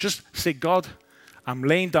 Just say, God, I'm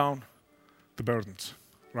laying down the burdens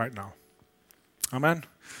right now. Amen.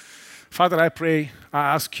 Father, I pray,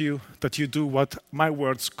 I ask you that you do what my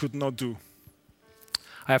words could not do.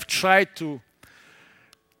 I have tried to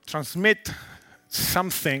transmit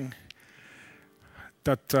something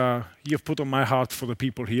that you've put on my heart for the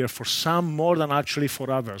people here, for some more than actually for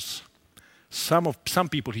others. Some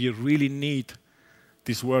people here really need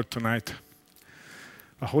this word tonight.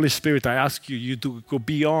 The Holy Spirit, I ask you, you to go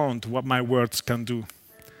beyond what my words can do.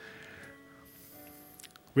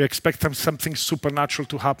 We expect something supernatural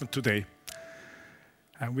to happen today.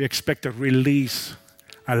 And we expect a release,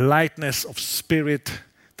 a lightness of spirit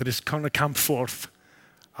that is going to come forth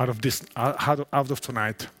out of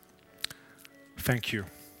tonight. Thank you.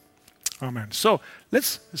 Amen. So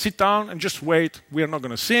let's sit down and just wait. We are not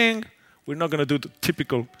going to sing. We're not going to do the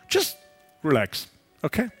typical, just relax.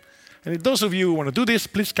 Okay? And if those of you who want to do this,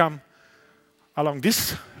 please come along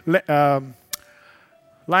this line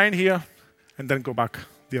here and then go back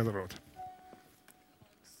the other road.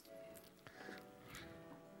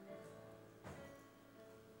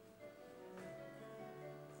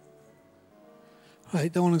 I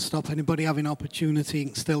don't want to stop anybody having opportunity. You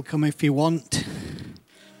can still come if you want.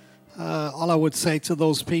 All I would say to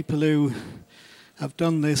those people who have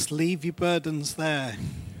done this, leave your burdens there.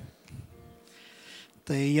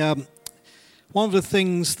 One of the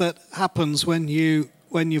things that happens when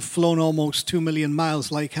you've flown almost 2 million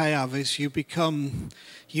miles like I have is you become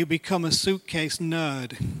a suitcase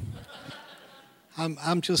nerd.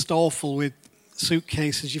 I'm just awful with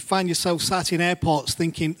suitcases. You find yourself sat in airports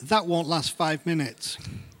thinking that won't last 5 minutes.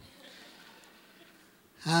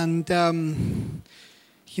 And I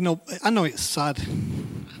know it's sad.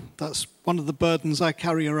 That's one of the burdens I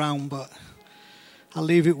carry around, but I'll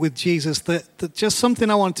leave it with Jesus. That just something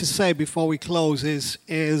I want to say before we close is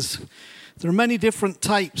there are many different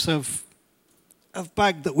types of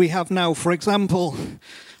bag that we have now. For example,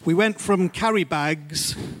 we went from carry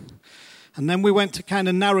bags, and then we went to kind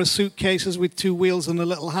of narrow suitcases with 2 wheels and a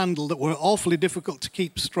little handle that were awfully difficult to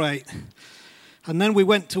keep straight. And then we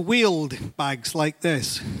went to wheeled bags like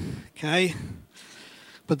this, okay?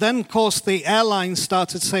 But then, of course, the airlines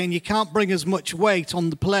started saying you can't bring as much weight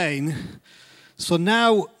on the plane, So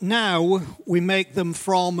now we make them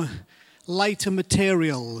from lighter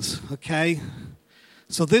materials, okay?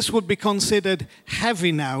 So this would be considered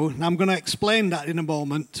heavy now, and I'm going to explain that in a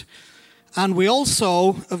moment. And we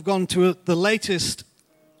also have gone to the latest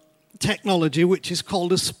technology, which is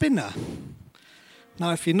called a spinner.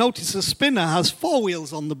 Now, if you notice, a spinner has 4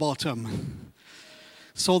 wheels on the bottom,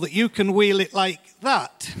 so that you can wheel it like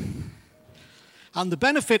that. And the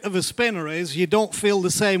benefit of a spinner is you don't feel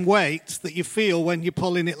the same weight that you feel when you're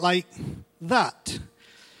pulling it like that.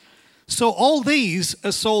 So all these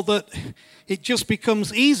are so that it just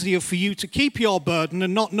becomes easier for you to keep your burden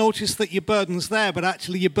and not notice that your burden's there, but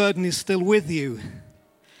actually your burden is still with you.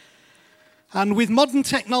 And with modern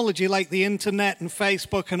technology like the internet and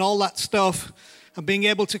Facebook and all that stuff, and being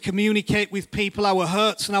able to communicate with people our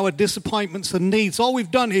hurts and our disappointments and needs, all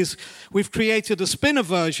we've done is we've created a spinner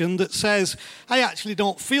version that says, I actually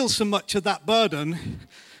don't feel so much of that burden,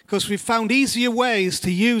 because we've found easier ways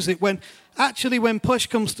to use it when push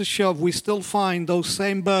comes to shove, we still find those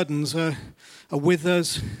same burdens are with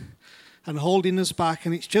us and holding us back,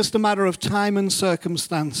 and it's just a matter of time and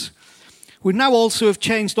circumstance. We now also have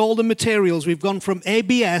changed all the materials. We've gone from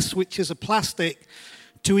ABS, which is a plastic,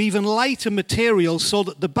 to even lighter materials so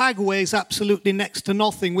that the bag weighs absolutely next to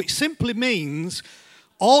nothing, which simply means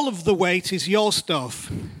all of the weight is your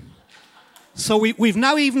stuff. So we've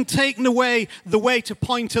now even taken away the way to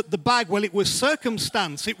point at the bag. Well, it was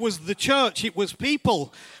circumstance, it was the church, it was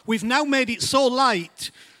people. We've now made it so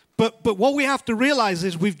light, but what we have to realize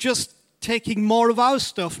is we've just taken more of our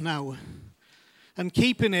stuff now and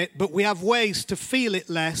keeping it, but we have ways to feel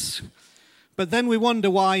it less. But then we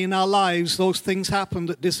wonder why in our lives those things happen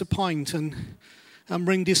that disappoint and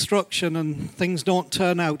bring destruction and things don't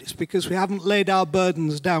turn out. It's because we haven't laid our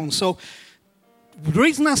burdens down. So the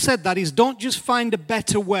reason I said that is don't just find a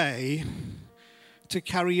better way to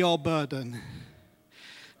carry your burden.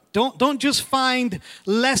 Don't just find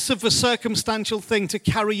less of a circumstantial thing to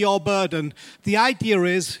carry your burden. The idea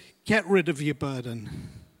is get rid of your burden.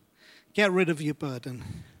 Get rid of your burden.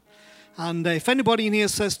 And if anybody in here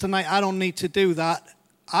says tonight, I don't need to do that,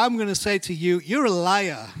 I'm going to say to you, you're a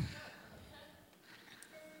liar.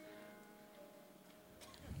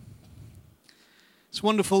 It's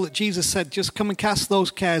wonderful that Jesus said, just come and cast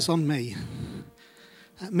those cares on me.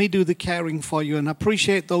 Let me do the caring for you. And I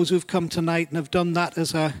appreciate those who've come tonight and have done that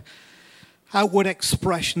as an outward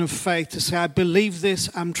expression of faith to say, I believe this,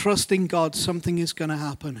 I'm trusting God, something is going to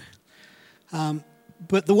happen.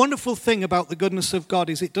 But the wonderful thing about the goodness of God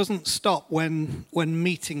is it doesn't stop when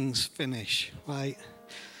meetings finish, right?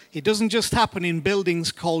 It doesn't just happen in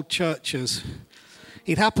buildings called churches.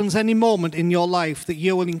 It happens any moment in your life that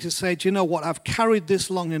you're willing to say, do you know what, I've carried this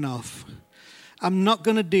long enough. I'm not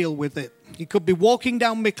going to deal with it. You could be walking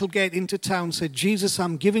down Micklegate into town and say, Jesus,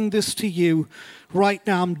 I'm giving this to you right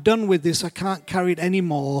now. I'm done with this. I can't carry it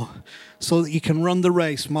anymore, so that you can run the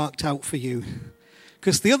race marked out for you.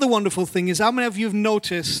 Because the other wonderful thing is, how many of you have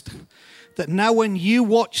noticed that now when you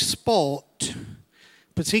watch sport,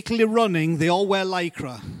 particularly running, they all wear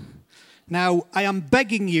Lycra? Now, I am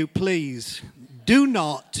begging you, please, do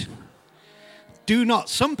not.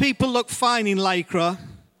 Some people look fine in Lycra,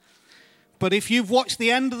 but if you've watched the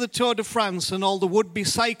end of the Tour de France and all the would-be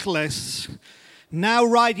cyclists now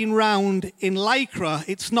riding round in Lycra,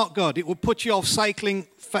 it's not good. It will put you off cycling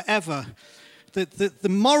forever. The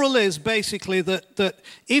moral is basically that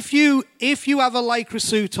if you have a Lycra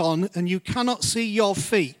suit on and you cannot see your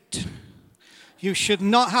feet, you should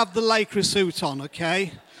not have the Lycra suit on,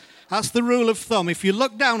 okay? That's the rule of thumb. If you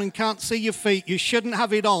look down and can't see your feet, you shouldn't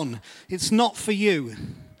have it on. It's not for you.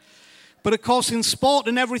 But of course, in sport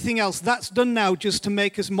and everything else, that's done now just to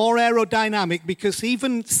make us more aerodynamic, because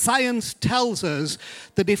even science tells us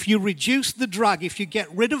that if you reduce the drag, if you get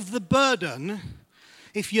rid of the burden,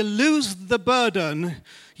 if you lose the burden,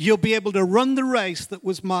 you'll be able to run the race that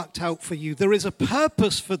was marked out for you. There is a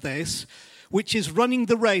purpose for this, which is running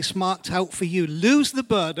the race marked out for you. Lose the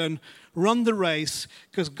burden, run the race,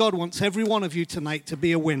 because God wants every one of you tonight to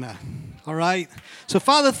be a winner. All right? So,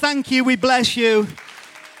 Father, thank you. We bless you.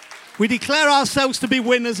 We declare ourselves to be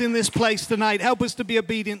winners in this place tonight. Help us to be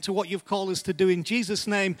obedient to what you've called us to do in Jesus'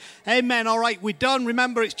 name. Amen. All right, we're done.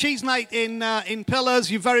 Remember, it's cheese night in Pillars.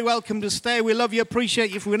 You're very welcome to stay. We love you, appreciate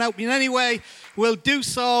you. If we can help you in any way, we'll do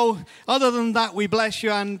so. Other than that, we bless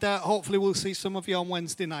you, and hopefully we'll see some of you on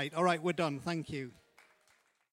Wednesday night. All right, we're done. Thank you.